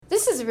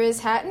This is Riz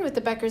Hatton with the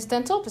Becker's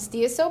Dental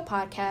PSDSO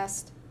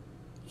podcast.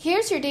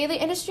 Here's your daily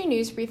industry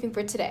news briefing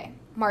for today,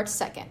 March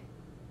 2nd.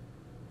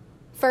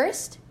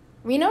 First,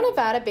 Reno,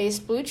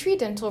 Nevada-based Blue Tree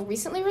Dental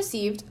recently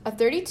received a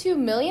 $32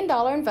 million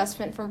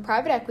investment from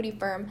private equity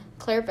firm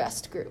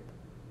ClairVest Group.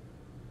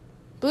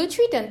 Blue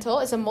Tree Dental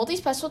is a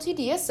multi-specialty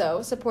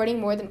DSO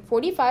supporting more than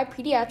 45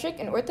 pediatric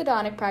and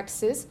orthodontic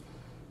practices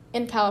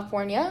in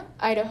California,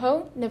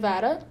 Idaho,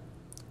 Nevada,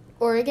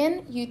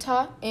 Oregon,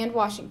 Utah, and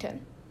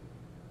Washington.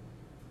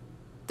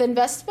 The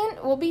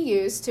investment will be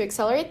used to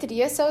accelerate the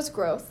DSO's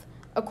growth,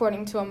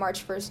 according to a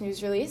March 1st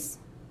news release.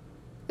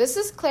 This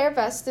is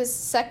ClairVest's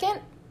second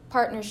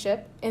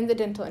partnership in the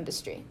dental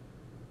industry.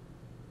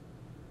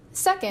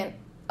 Second,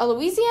 a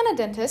Louisiana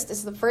dentist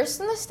is the first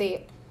in the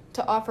state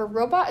to offer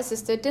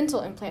robot-assisted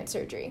dental implant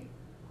surgery.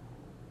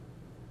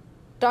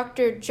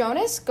 Dr.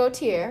 Jonas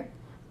Gautier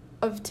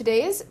of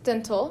Today's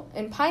Dental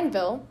in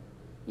Pineville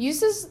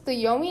uses the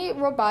Yomi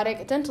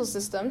robotic dental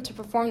system to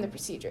perform the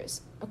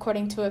procedures,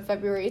 according to a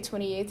February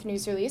 28th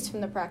news release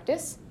from the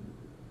practice.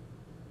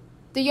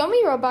 The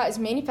Yomi robot is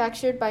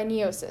manufactured by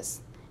Neosis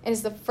and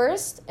is the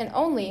first and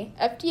only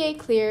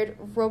FDA-cleared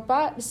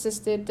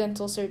robot-assisted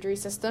dental surgery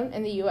system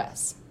in the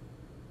U.S.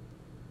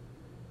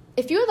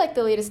 If you would like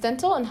the latest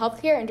dental and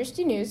healthcare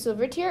industry news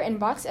delivered to your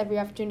inbox every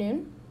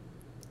afternoon,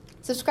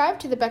 subscribe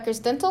to the Becker's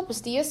Dental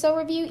PSDSO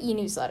Review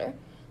e-newsletter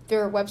through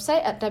our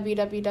website at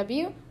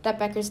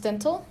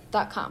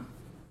www.beckersdental.com.